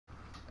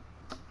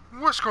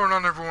What's going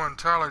on, everyone?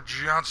 Tyler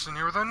Johnson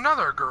here with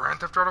another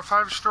Grand Theft Auto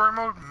 5 Story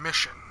Mode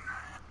mission.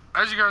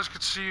 As you guys can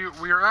see,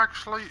 we are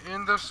actually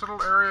in this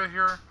little area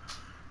here.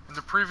 In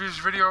the previous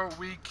video,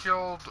 we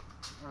killed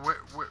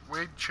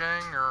Wade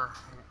Chang, or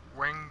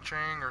Wang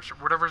Chang, or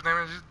whatever his name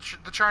is.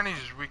 The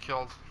Chinese we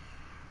killed.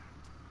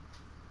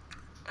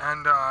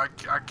 And I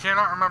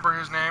cannot remember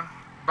his name.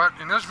 But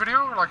in this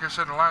video, like I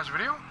said in the last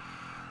video,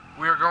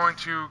 we are going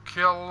to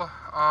kill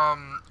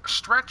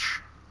Stretch,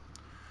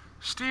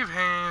 Steve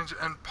Haynes,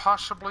 and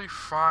possibly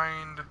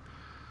find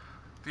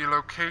the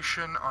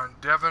location on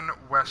Devin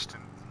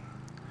Weston.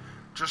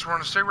 Just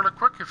want to say really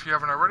quick, if you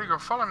haven't already, go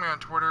follow me on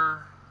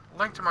Twitter.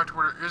 Link to my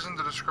Twitter is in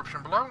the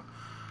description below.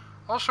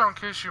 Also, in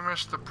case you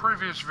missed the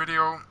previous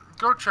video,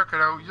 go check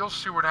it out. You'll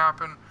see what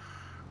happened.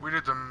 We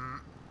did the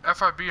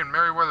FIB and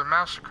Merryweather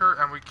Massacre,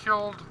 and we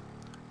killed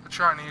the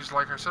Chinese,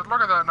 like I said.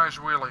 Look at that nice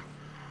wheelie.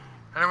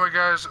 Anyway,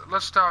 guys,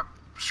 let's stop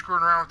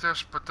screwing around with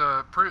this, but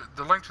the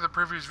link to the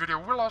previous video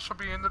will also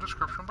be in the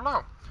description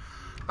below.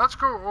 Let's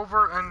go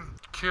over and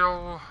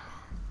kill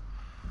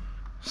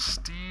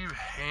Steve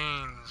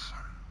Haynes.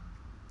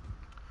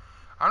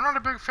 I'm not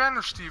a big fan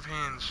of Steve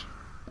Haynes,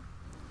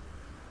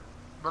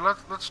 but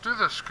let's do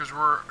this because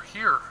we're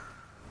here.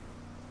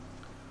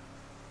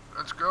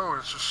 Let's go.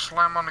 Let's just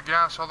slam on the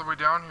gas all the way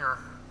down here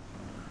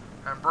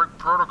and break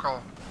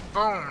protocol.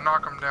 Boom,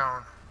 knock him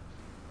down.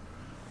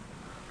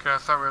 Okay, I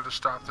thought we had to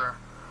stop there.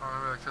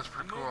 Oh, that's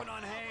pretty cool. Moving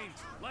on Haynes.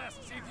 Les,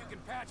 see if you can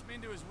patch me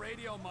into his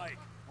radio mic.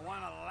 I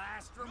want a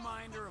last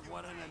reminder of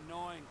what an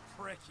annoying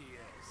prick he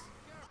is.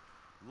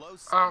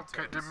 Los Oh, Santos,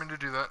 okay, didn't mean to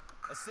do that.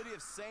 a city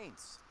of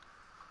saints,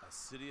 a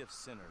city of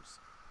sinners,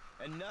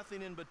 and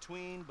nothing in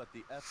between but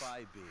the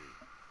FIB.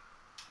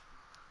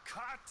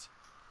 Cut!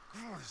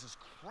 Oh, this is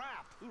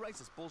crap. Who writes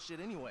this bullshit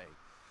anyway?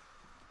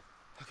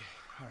 Okay,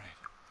 all right.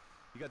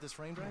 You got this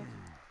framed right?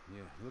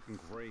 Yeah, looking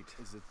great.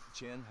 Is the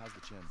chin? How's the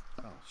chin?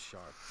 Oh,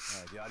 sharp. All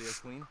right, the audio's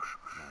clean?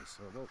 Nice.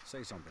 Well,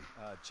 say something.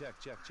 Check.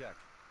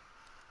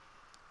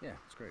 Yeah,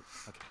 it's great.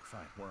 Okay,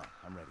 fine, we're on.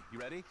 I'm ready. You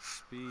ready?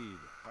 Speed.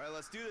 All right,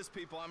 let's do this,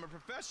 people. I'm a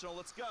professional.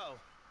 Let's go.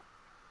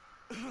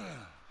 Hi,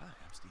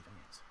 I'm Steve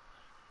Haynes.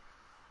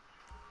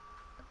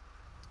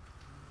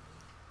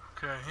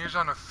 Okay, he's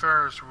on a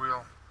Ferris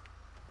wheel.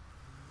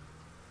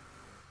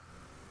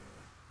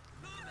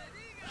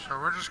 So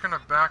we're just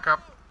gonna back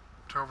up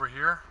to over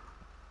here.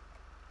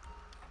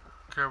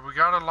 Okay, we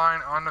got a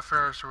line on the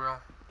Ferris wheel,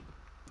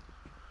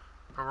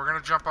 but we're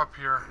gonna jump up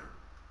here.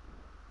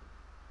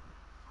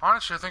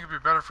 Honestly, I think it'd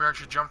be better if we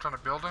actually jumped on a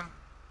building.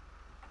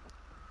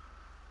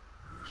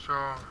 So,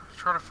 let's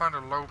try to find a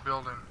low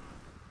building.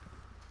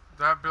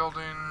 That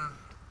building,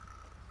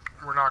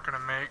 we're not gonna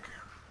make.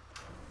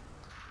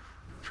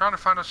 Trying to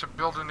find us a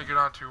building to get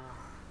onto.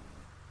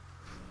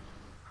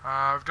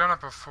 I've done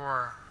it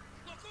before.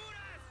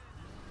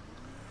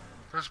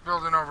 This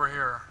building over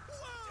here.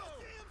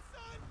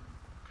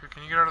 Okay,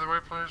 can you get out of the way,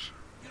 please?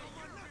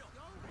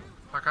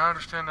 Like, I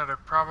understand that I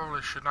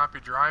probably should not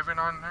be driving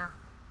on there.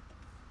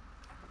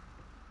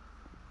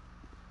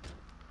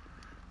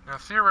 Now,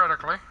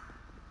 theoretically,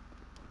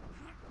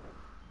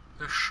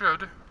 this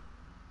should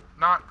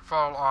not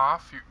fall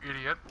off, you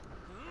idiot.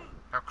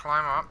 Now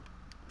climb up.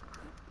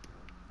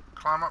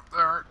 Climb up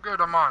there. Good,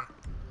 I'm on.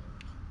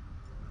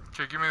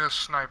 Okay, give me this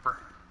sniper.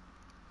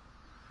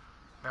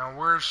 Now,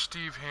 where's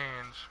Steve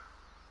Haynes?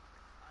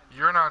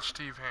 You're not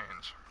Steve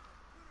Haynes.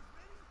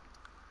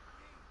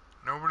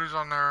 Nobody's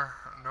on there.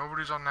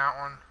 Nobody's on that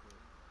one.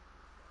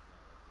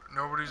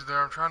 Nobody's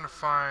there. I'm trying to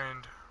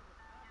find...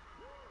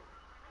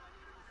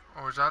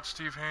 Oh, is that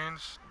Steve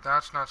Haynes?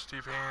 That's not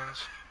Steve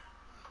Haynes.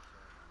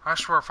 I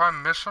swear, if I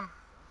miss him,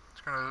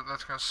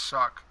 that's gonna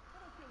suck.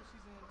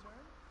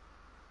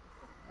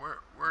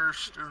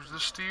 Where's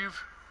this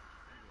Steve?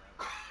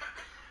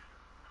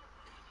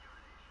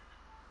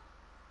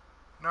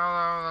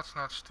 No, that's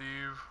not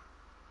Steve.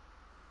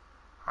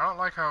 I don't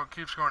like how it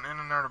keeps going in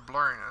and out of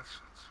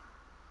blurriness.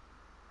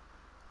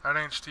 That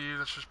ain't Steve,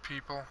 that's just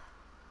people.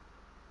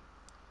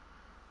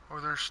 Oh,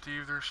 there's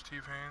Steve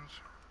Haynes.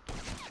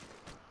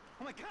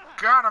 Oh my God!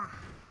 Got him!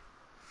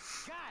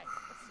 Guy!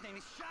 What's his name?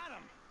 He shot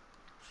him!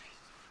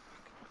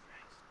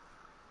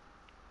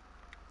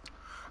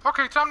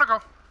 Okay, time to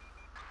go.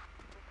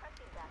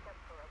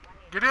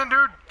 Get in,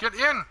 dude. Get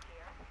in.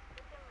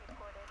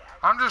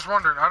 I'm just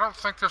wondering. I don't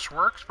think this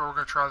works, but we're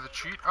going to try the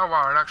cheat. Oh,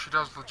 wow. It actually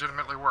does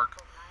legitimately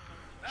work.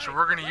 So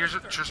we're going to use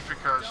it just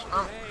because.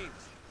 Oh.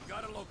 Haynes, you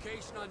got a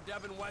location on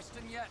Devin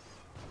Weston yet?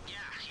 Yeah,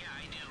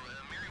 I do.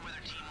 The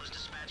Merryweather team was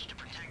dispatched to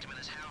protect him in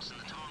his house in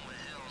the Tongwa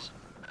Hills.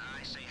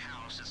 I say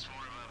house, it's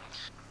more of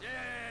a... Yeah,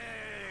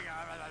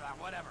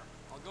 whatever.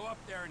 I'll go up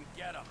there and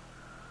get him.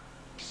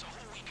 So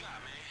who we got,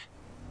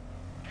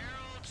 man?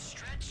 Harold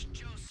Stretch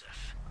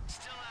Joseph.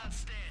 Still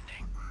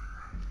outstanding.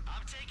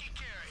 I'm taking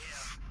care of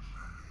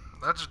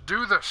him. Let's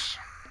do this.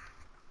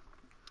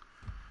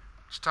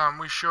 It's time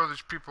we show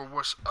these people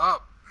what's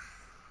up.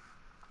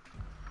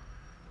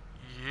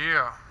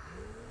 Yeah.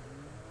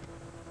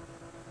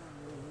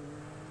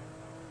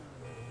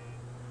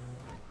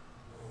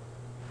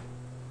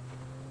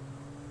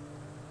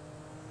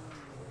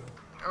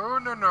 Oh,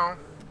 no, no.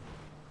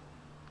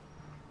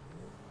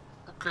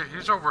 Okay,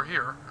 he's over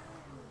here.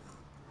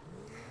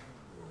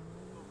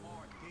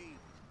 Lamar Dade,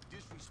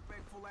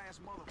 disrespectful ass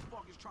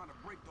motherfuckers trying to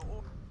break the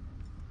order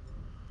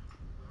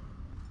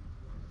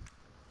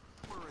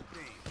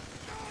thing.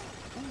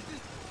 Who's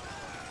this?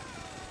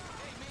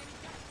 Hey man, he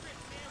got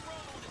stripped, man.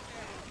 Roll on his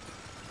ass.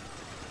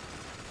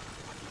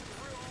 I keep it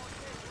real on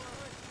day, bro.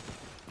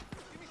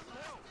 Give me some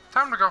help.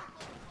 Time to go.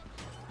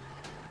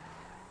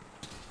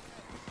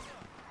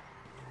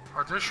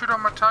 Oh, did they shoot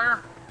on my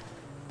tire?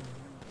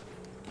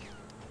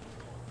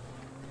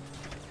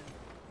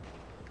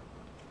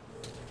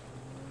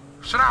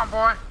 Sit down,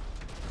 boy.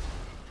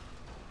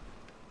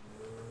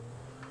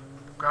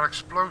 Got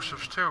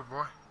explosives too,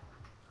 boy.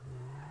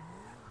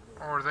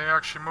 Oh, are they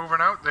actually moving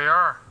out? They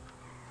are.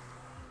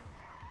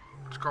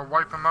 Let's go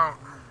wipe them out.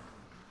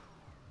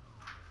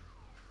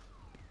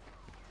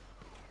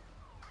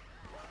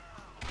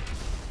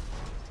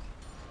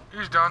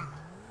 He's done.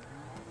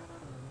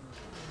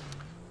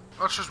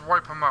 Let's just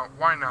wipe him out.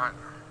 Why not?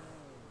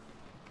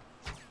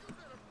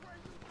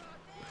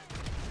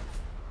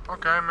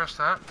 Okay, I missed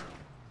that.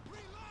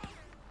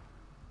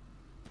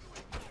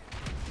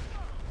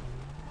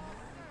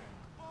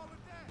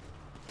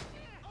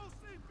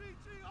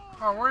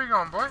 Oh, where are you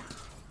going, boy?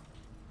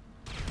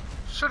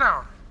 Sit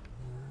down.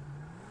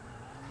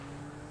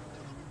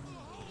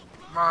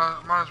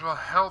 Might as well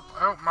help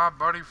out my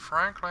buddy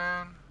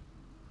Franklin.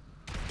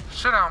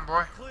 Sit down,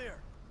 boy. Clear.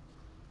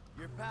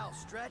 Your pal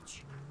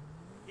Stretch?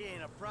 He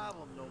ain't a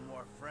problem no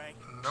more, Frank.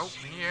 Nope,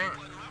 he ain't.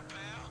 But my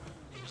pal,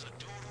 he was a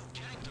total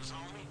cactus,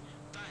 homie.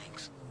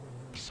 Thanks.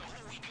 So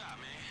who we got,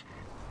 man?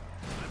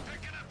 I'm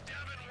picking up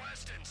Devin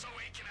Weston so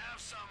we can have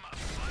some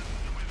fun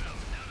with him.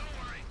 Now don't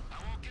worry, I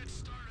won't get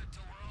started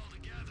till we're all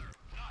together.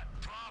 Not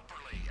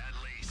properly, at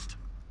least.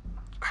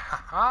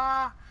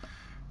 Haha.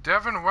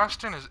 Devin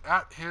Weston is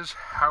at his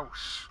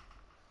house.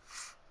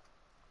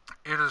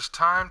 It is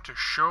time to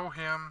show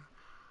him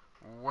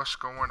what's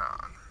going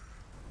on.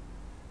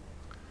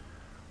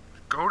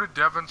 Go to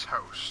Devin's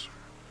house.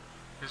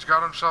 He's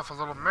got himself a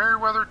little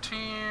Merryweather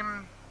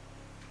team.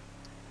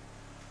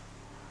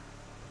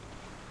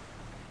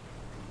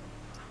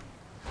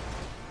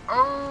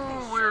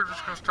 Oh, we're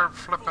just gonna start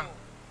flipping.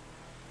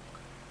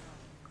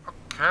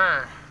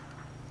 Okay.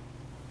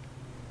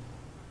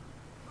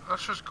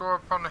 Let's just go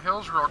up on the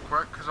hills real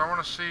quick, because I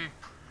want to see.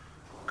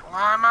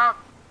 Climb up.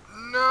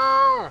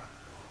 No.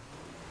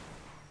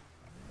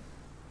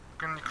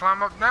 Can you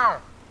climb up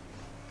now?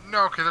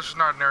 No, okay, this is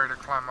not an area to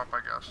climb up,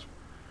 I guess.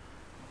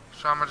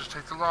 So I'm going to just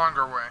take the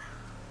longer way.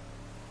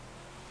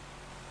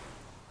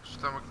 So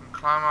then we can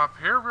climb up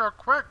here real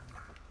quick.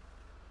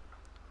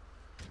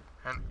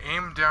 And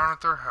aim down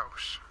at their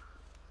house.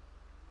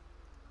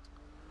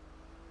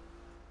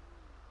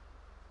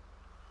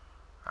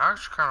 I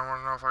actually kind of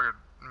want to know if I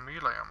could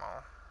melee them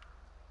all.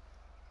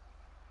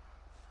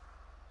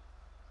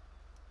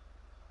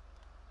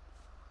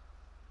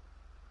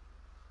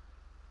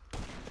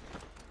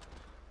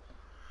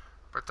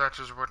 But that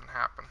just wouldn't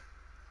happen.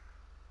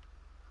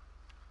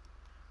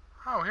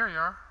 Oh, here you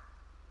are.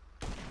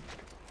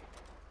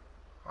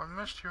 I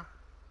missed you.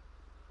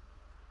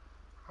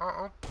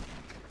 Oh,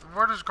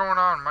 what is going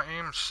on? My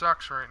aim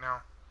sucks right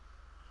now.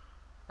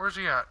 Where's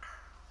he at?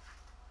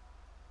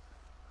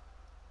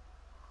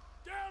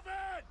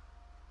 Devin!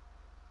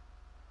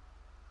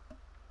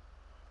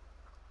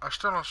 I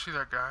still don't see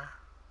that guy.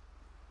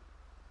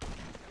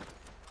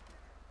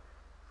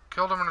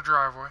 Killed him in the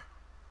driveway.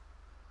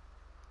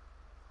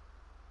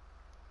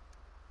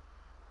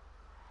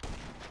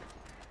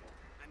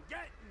 I'm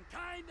getting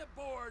kinda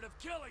bored of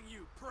killing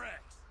you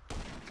pricks.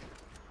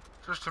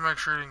 Just to make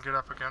sure he can get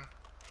up again.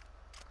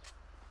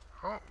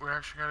 Oh, we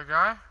actually got a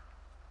guy?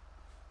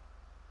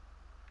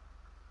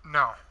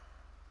 No.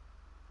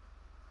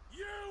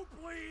 You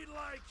bleed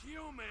like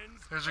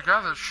humans. There's a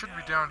guy that should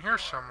be down here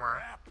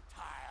somewhere.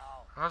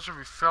 Reptile. Unless if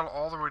he fell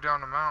all the way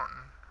down the mountain.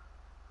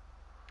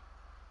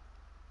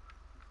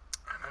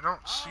 And I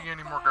don't see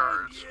any more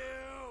guards.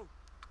 You.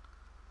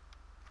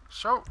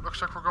 So,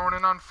 looks like we're going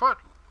in on foot,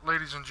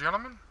 ladies and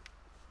gentlemen.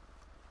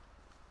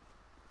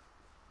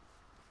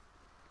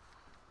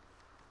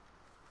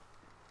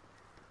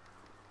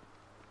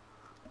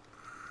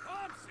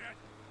 Thompson,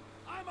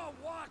 I'm a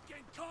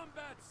walking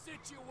combat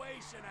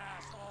situation,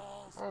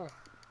 assholes. Oh.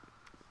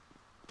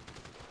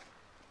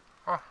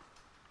 Oh.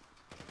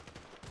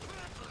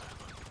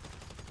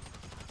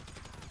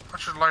 I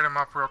should light him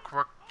up real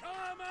quick.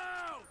 Come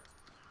out!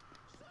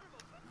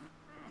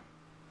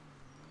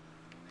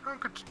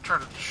 Don't get to try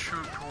to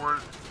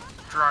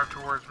drive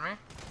towards me.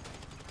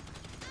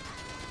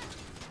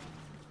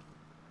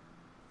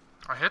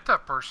 I hit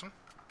that person.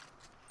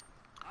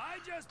 I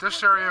just This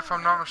put area, down if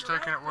I'm not your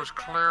mistaken, it was outfit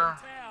back clear. in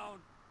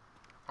town.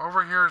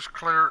 Over here is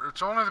clear.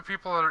 It's only the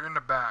people that are in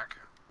the back.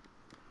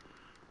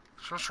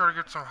 So let's try to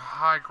get some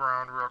high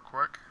ground real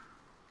quick.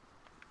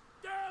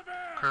 Devin!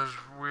 Because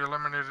we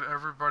eliminated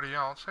everybody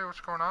else. Hey,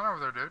 what's going on over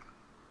there, dude?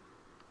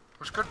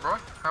 What's good, bro?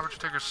 How about you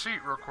take a seat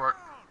real quick?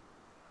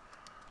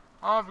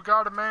 Oh, we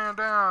got a man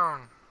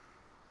down.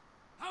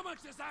 How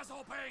much this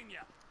asshole paying you?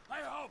 I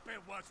hope it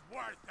was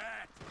worth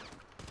it.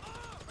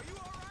 Are you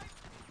alright?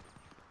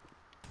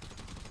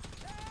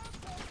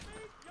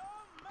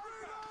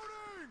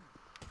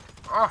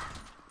 Oh.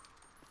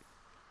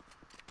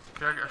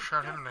 Okay, I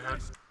shot him in the head.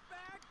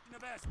 The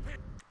best pick.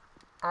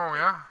 Oh,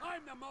 yeah?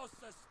 I'm the most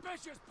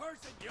suspicious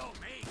person you'll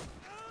meet.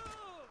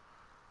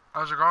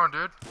 How's it going,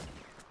 dude?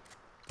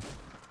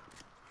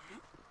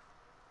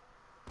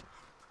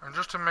 And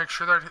just to make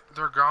sure that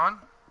they're gone.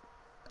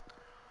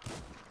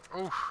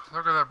 Oof,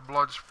 look at that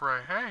blood spray.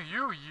 Hey,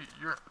 you're...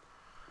 You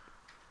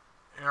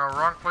know,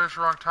 wrong place,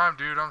 wrong time,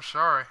 dude. I'm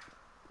sorry.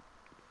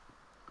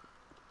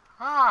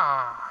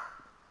 Ah.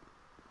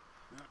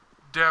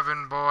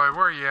 Devin, boy.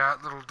 Where you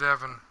at, little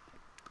Devin?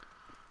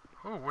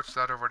 Ooh, what's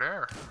that over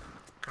there?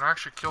 Can I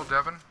actually kill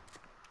Devin?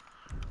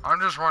 I'm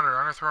just wondering.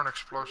 I'm going to throw an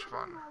explosive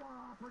on there.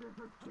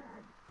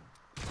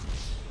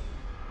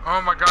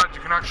 Oh my god, you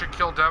can actually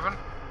kill Devin?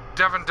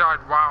 Devin died.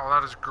 Wow,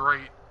 that is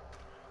great.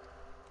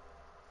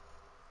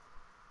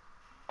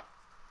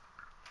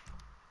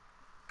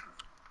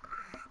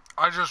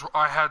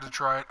 I had to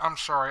try it. I'm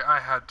sorry, I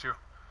had to.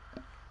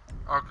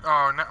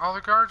 Oh, now all the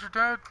guards are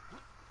dead?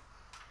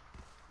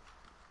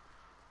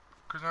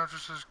 Because now it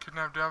just says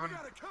kidnap Devin.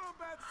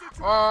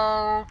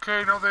 Oh,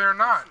 okay, no they are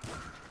not.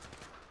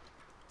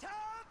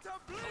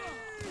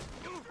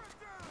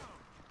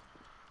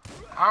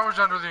 I was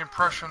under the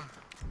impression...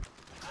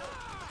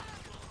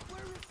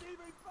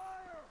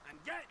 I'm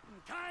getting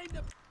kind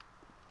of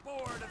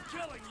bored of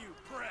killing you,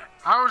 prick.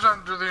 I was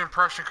under the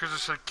impression because it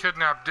said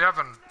kidnap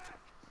Devin.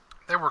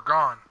 They were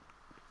gone.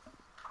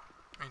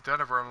 Ain't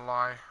that ever a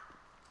lie?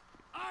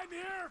 I'm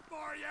here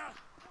for you.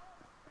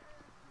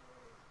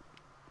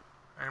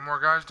 Any more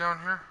guys down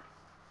here?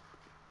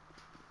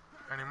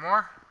 Any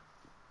more?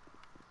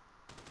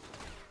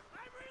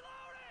 I'm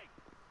reloading.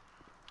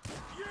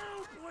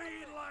 You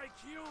bleed like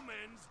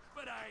humans,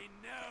 but I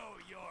know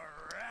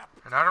you're rep.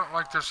 And I don't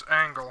like this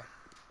angle.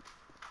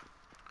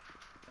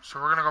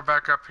 So we're gonna go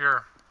back up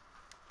here.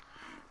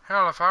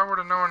 Hell, if I would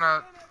have known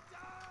that...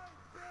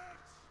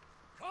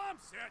 Come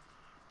sit.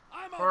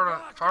 I'm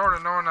If I would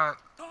have known that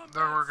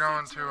they were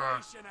going to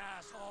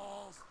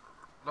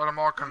let them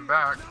all come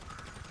back.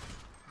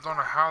 Don't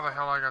know how the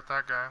hell I got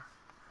that guy.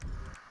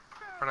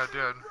 But I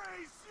did.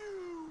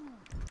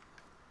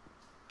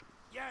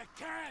 You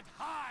can't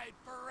hide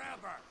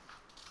forever.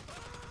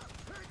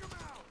 Take him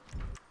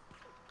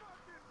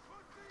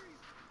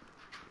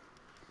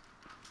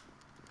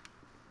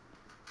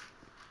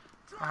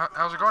out.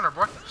 How's it going there,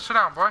 boy? Sit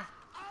down, boy. I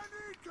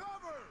need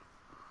cover.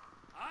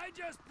 I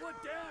just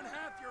put down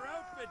half your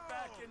outfit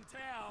back in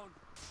town.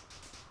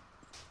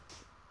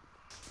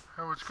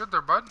 Hey, what's good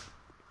there, bud?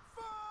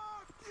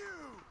 Fuck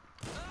you.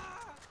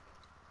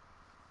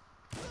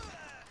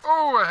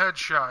 Oh, a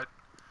headshot.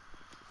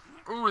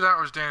 Ooh, that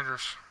was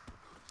dangerous.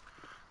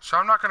 So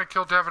I'm not going to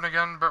kill Devin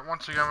again, but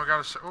once again, we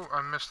got to... Oh,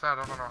 I missed that.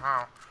 I don't know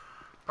how.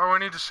 But we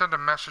need to send a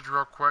message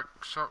real quick.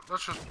 So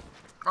let's just...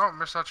 Oh,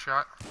 missed that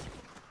shot.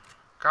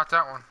 Got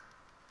that one.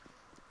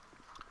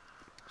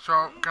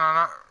 So, can I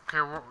not... Okay,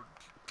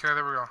 okay,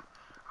 there we go.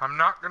 I'm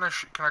not going to...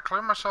 Can I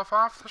clear myself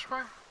off this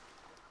way?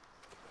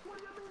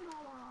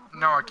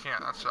 No, I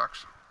can't. That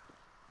sucks.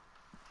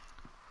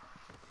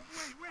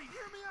 Wait,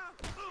 hear me out.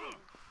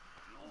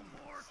 No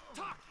more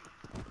talk.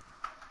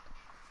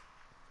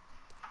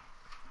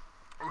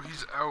 Oh,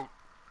 he's out.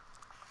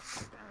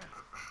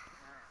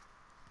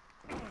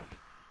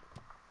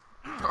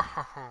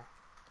 Oh.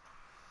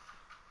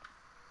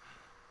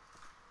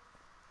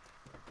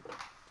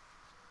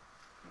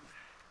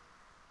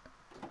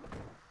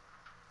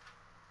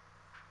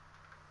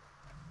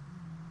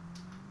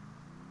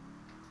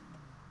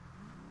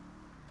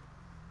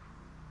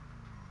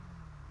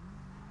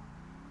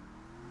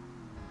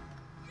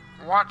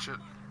 Watch it.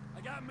 I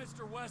got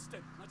Mr.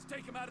 Weston. Let's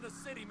take him out of the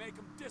city, make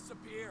him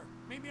disappear.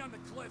 Meet me on the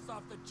cliffs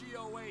off the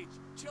GOH,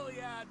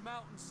 Chiliad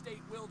Mountain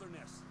State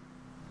Wilderness.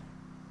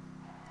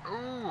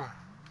 Ooh.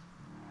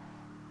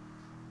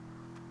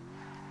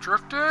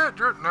 Drift it?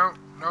 No,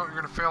 you're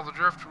gonna fail the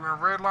drift. We're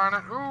gonna redline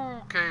it.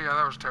 Ooh, okay, yeah,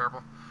 that was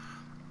terrible.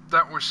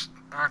 That was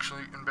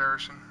actually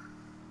embarrassing.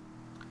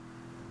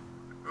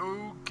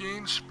 Ooh,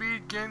 gain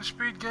speed, gain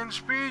speed, gain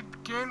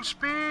speed, gain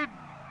speed.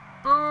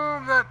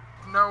 Boom, that,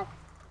 nope.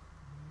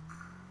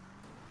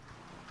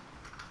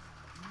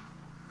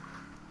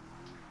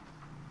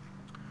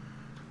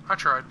 I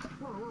tried.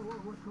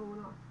 What's going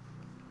on?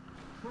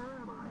 Where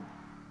am I?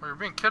 Well, you're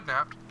being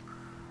kidnapped.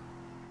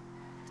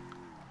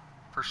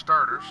 For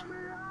starters.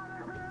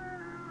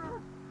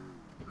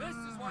 This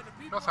is why the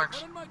people No, I thanks.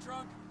 put in my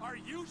trunk are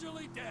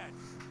usually dead.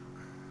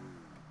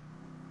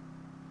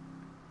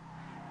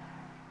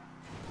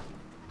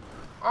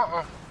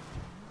 Uh-oh.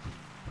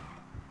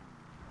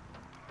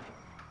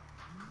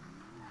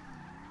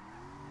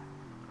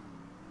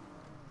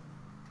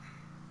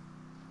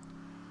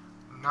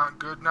 Not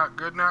good, not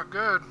good, not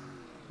good.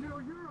 You're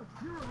a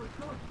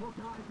resourceful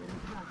guy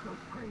getting past those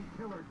trained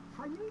killers.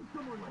 I need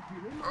someone like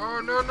you in my... Oh,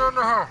 no.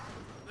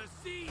 The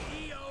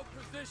CEO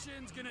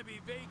position's gonna be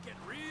vacant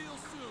real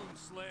soon,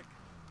 Slick.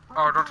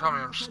 Oh, don't tell me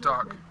I'm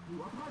stuck.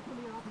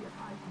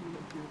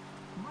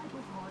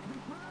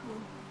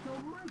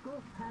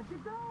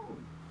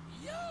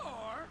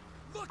 You're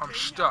looking I'm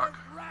stuck. at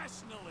it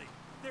rationally.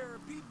 There are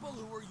people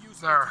who are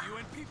useful There. to you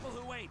and people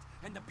who ain't.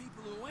 And the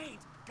people who ain't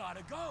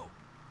gotta go.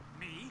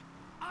 Me,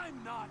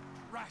 I'm not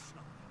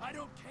rational. I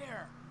don't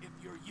care if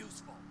you're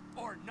useful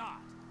or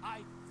not.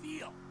 I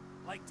feel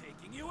like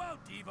taking you out,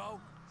 Devo.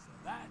 So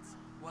that's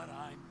what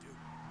I'm doing.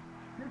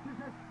 This is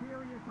a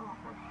serious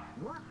offer.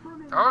 Work for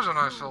me. That was a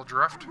nice little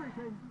drift.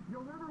 Everything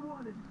you'll ever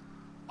wanted.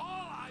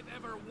 All I've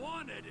ever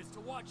wanted is to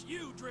watch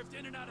you drift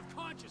in and out of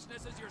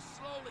consciousness as you're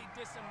slowly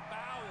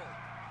disemboweled.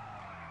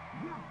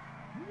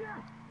 Yes.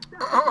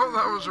 Oh,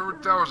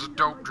 that was a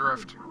dope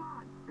drift. Come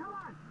on.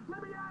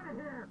 Let me out of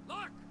here.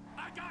 Look,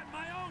 I got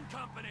my own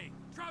company,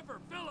 Trevor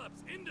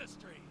Phillips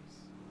Industries.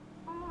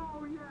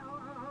 Oh yeah,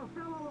 a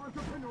fellow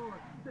entrepreneur.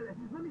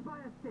 Let me buy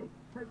a stake.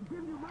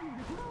 Give you money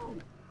to grow.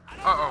 I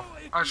don't Uh-oh, know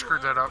if I you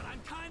screwed are, that up. but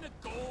I'm kind of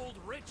gold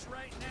rich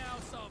right now,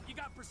 so you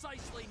got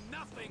precisely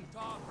nothing to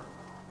offer.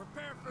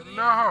 Prepare for the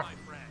No. end, my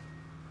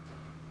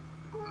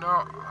friend. No,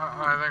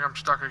 I think I'm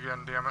stuck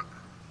again, damn it.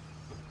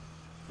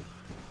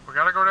 We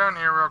gotta go down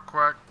here real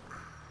quick.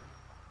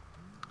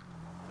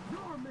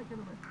 You're making a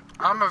mistake.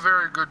 I'm a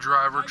very good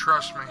driver, I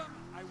trust told me. them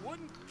I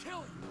wouldn't kill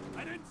you.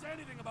 I didn't say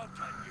anything about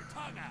cutting your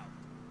tongue out.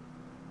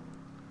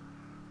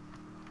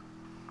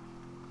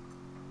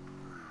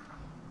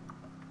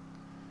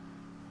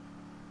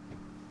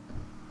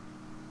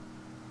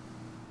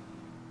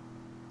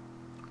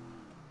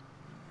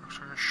 Looks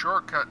like a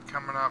shortcut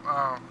coming up.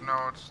 Oh,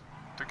 no, it's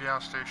the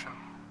gas station.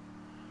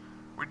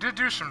 We did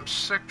do some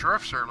sick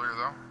drifts earlier,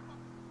 though.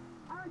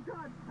 I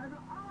got an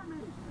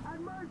army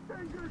at my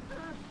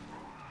fingertips.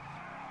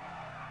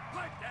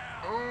 Pipe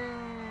down.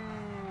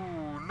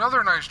 Oh,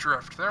 another nice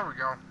drift. There we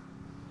go.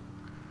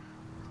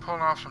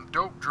 Pulling off some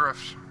dope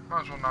drifts.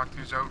 Might as well knock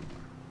these out.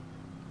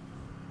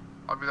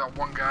 I'll be that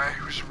one guy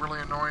who's really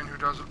annoying who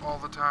does it all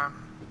the time.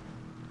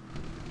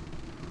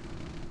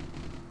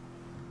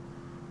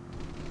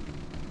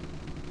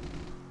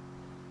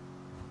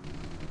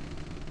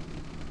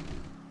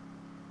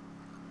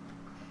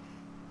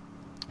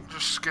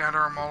 Just scatter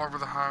them all over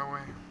the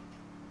highway.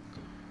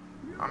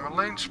 I'm a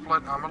lane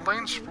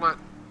split.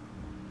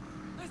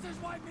 This is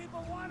why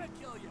people want to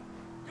kill you.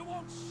 You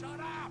won't shut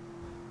up.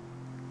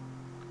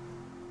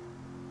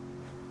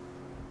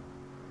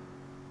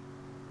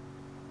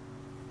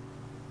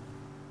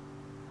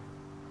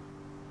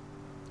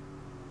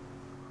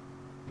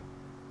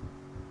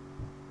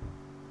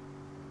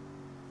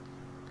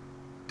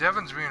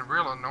 Devin's being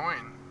real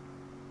annoying.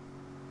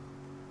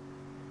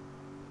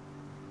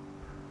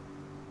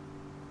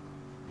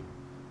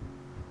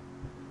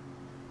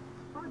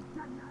 I'm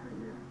getting out of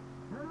here,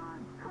 and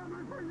I'm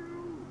coming for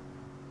you.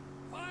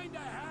 Find a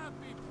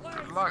happy place,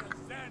 Good luck.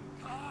 you Zen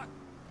cock.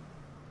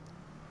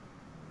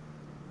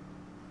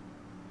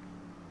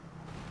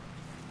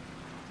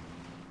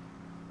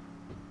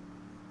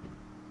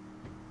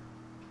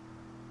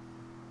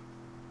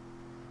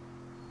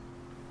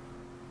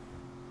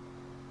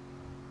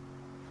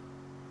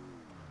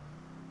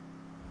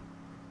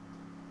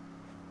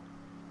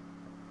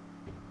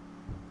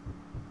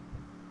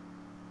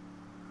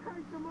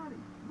 Take the money.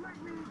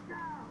 Let me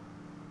down.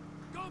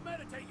 Go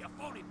meditate, you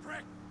phony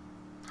prick.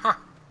 Huh.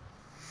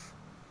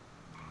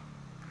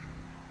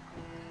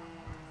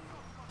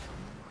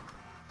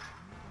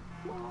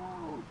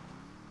 Whoa.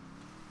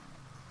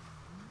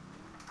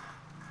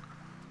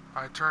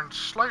 I turned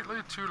slightly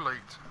too late.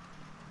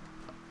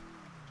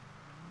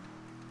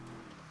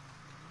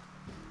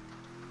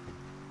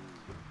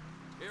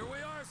 Here we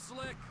are,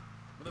 Slick,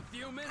 with a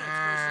few minutes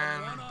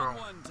And for some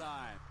one-on-one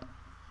time.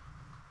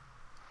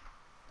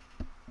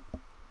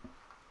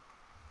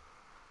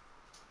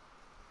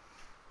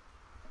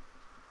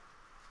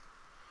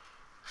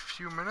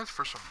 Few minutes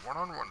for some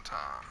one-on-one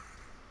time.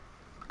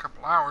 A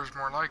couple hours,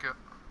 more like it.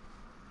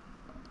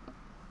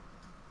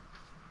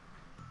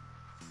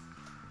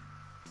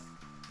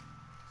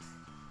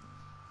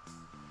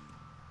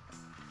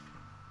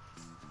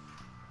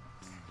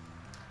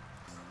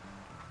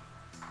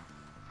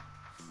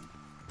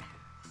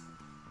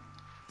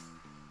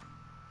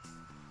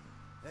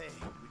 Hey,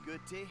 we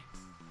good, T?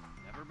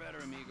 Never better,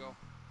 amigo.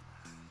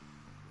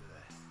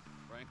 Good.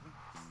 Franklin?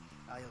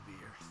 I'll be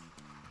here.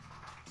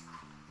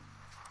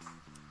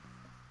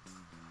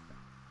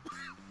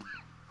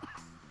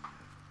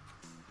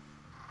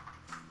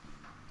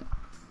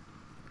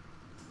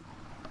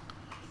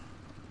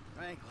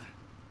 Franklin,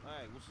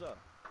 Hey, what's up?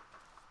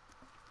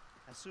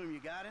 I assume you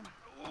got him?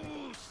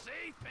 Ooh,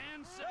 safe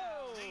and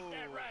sound. Ain't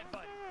that right,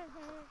 buddy?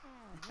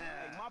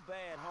 Hey, my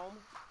bad, homie.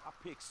 I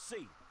picked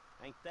C.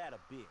 Ain't that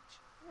a bitch?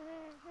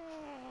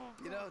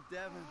 You know,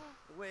 Devin,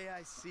 the way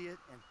I see it,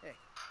 and hey,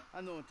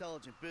 I'm no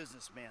intelligent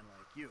businessman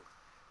like you,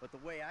 but the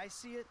way I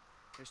see it,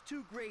 there's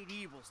two great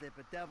evils that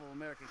bedevil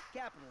American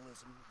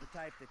capitalism of the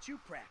type that you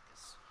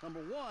practice. Number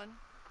one,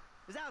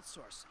 is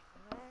outsourcing.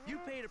 You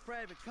paid a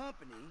private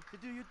company to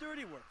do your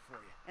dirty work for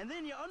you. And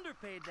then you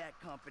underpaid that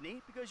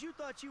company because you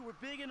thought you were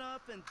big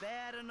enough and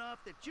bad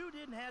enough that you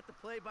didn't have to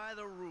play by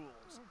the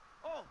rules.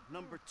 Oh,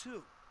 number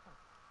 2,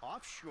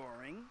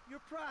 offshoring your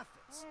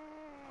profits.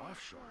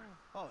 Offshore?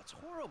 Oh, it's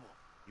horrible.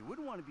 You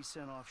wouldn't want to be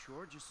sent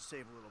offshore just to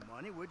save a little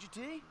money, would you,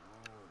 T?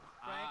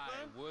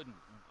 I wouldn't.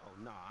 Oh,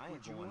 nah, I ain't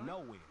Would you going want?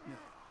 nowhere. No,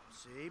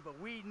 see, but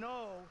we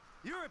know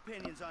your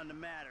opinions on the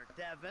matter,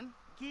 Devin.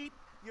 Keep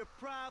your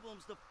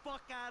problems the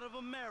fuck out of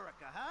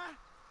America, huh?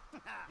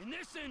 In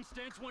this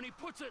instance, when he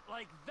puts it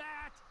like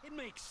that, it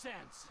makes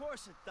sense. Of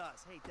course it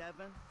does. Hey,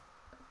 Devin.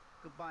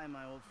 Goodbye,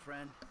 my old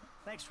friend.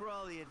 Thanks for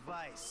all the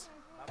advice.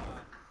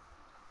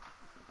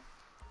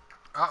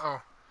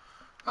 Uh-oh.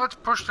 Let's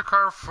push the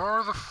car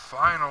for the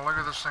final. Look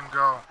at this thing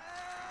go.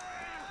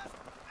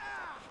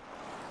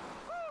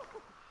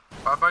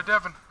 Bye-bye,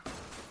 Devin.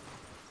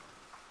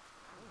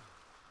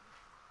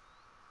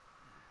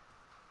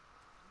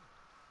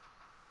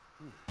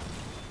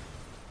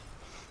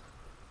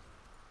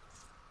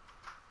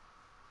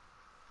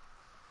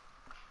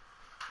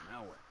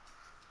 Now what?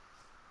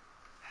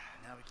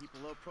 Now we keep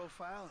a low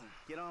profile and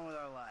get on with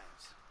our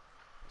lives.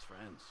 As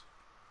friends.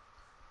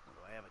 Well,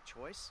 do I have a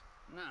choice?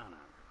 No, not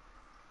really.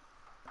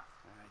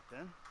 All right,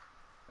 then.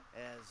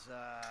 As,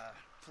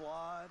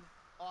 flawed,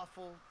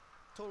 awful,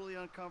 totally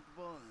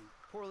uncomfortable, and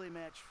poorly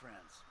matched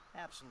friends.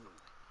 Absolutely.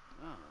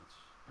 Oh, that's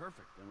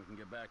perfect. Then we can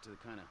get back to the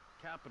kind of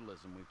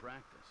capitalism we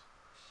practice.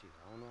 Shit,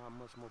 I don't know how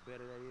much more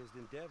better that is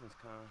than Devin's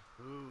kind.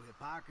 Ooh,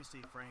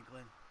 hypocrisy,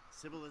 Franklin.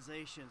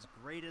 Civilization's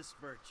greatest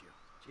virtue.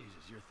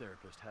 Jesus, your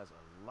therapist has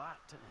a lot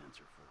to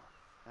answer for.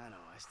 I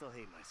know, I still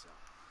hate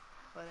myself.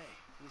 But hey,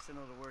 at least I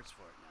know the words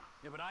for it now.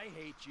 Yeah, but I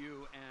hate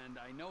you, and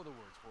I know the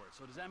words for it.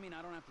 So does that mean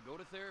I don't have to go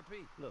to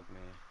therapy? Look,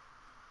 man,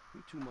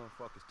 you two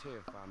motherfuckers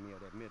terrify me at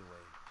that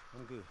middleway.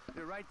 I'm good.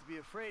 You're right to be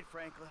afraid,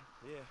 Franklin.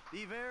 Yeah.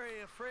 Be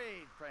very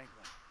afraid,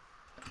 Franklin.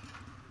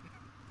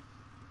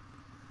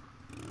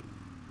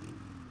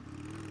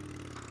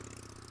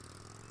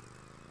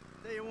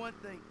 Tell you one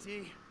thing,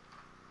 T.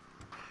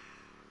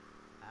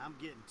 I'm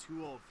getting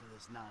too old for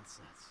this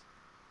nonsense.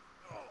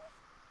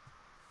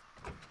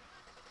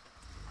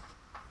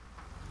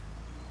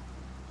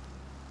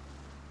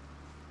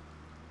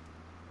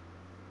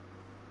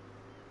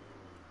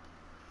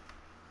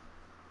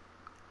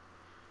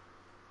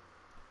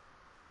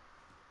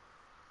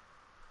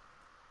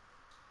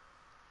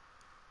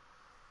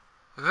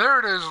 There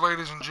it is,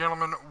 ladies and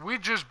gentlemen. We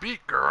just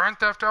beat Grand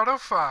Theft Auto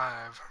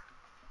 5.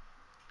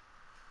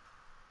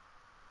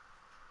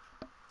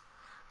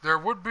 There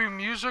would be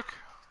music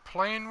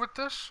playing with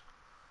this,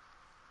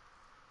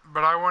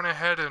 but I went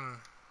ahead and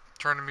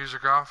turned the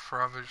music off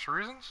for obvious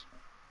reasons.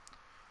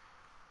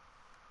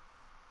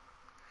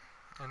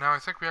 And now I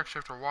think we actually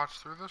have to watch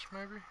through this,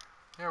 maybe?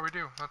 Yeah, we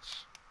do.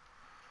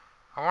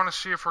 I want to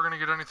see if we're going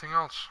to get anything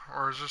else,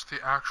 or is this the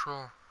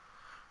actual...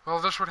 Well,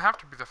 this would have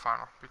to be the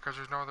final, because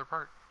there's no other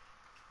part.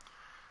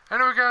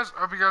 Anyway, guys,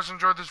 I hope you guys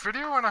enjoyed this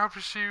video, and I hope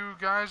to see you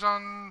guys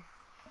on...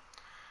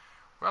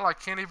 Well, I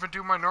can't even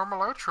do my normal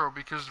outro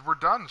because we're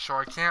done, so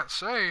I can't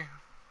say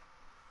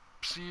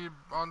see you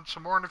on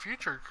some more in the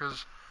future,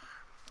 because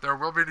there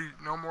will be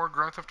no more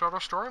Grand Theft Auto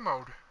Story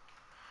Mode.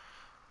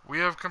 We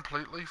have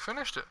completely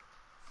finished it.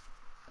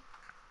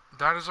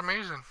 That is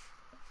amazing.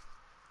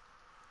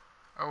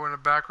 Oh, and the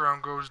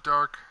background goes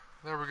dark.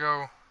 There we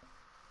go.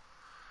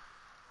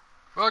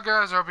 Well,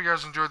 guys, I hope you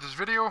guys enjoyed this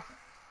video.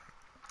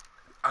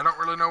 I don't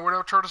really know what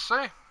outro to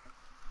say.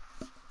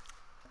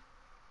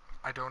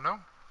 I don't know.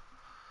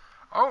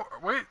 Oh,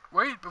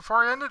 wait, before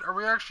I end it, are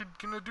we actually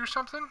going to do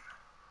something?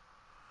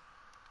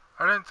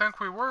 I didn't think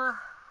we were.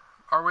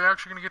 Are we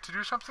actually going to get to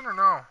do something or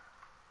no?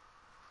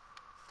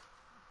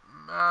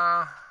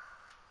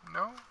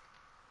 No?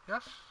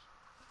 Yes?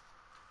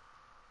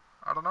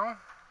 I don't know.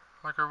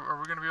 Like, are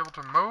we going to be able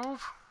to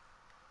move?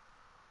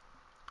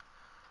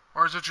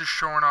 Or is it just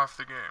showing off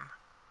the game?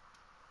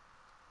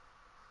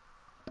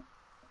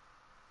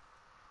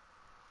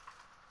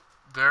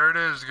 There it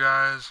is,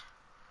 guys.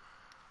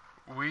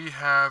 We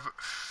have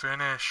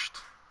finished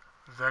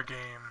the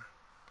game.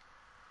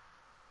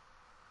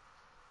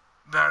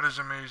 That is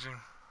amazing.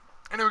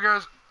 Anyway,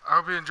 guys, I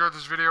hope you enjoyed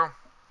this video.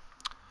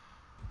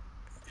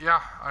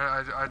 Yeah,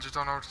 I just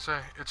don't know what to say.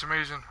 It's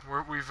amazing.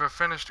 We've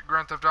finished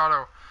Grand Theft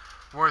Auto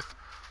with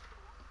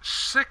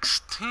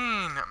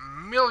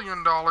 $16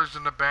 million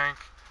in the bank.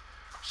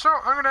 So,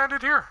 I'm going to end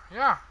it here.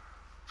 Yeah,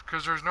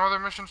 because there's no other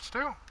missions to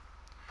do.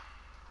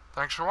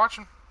 Thanks for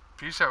watching.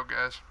 Peace out,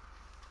 guys.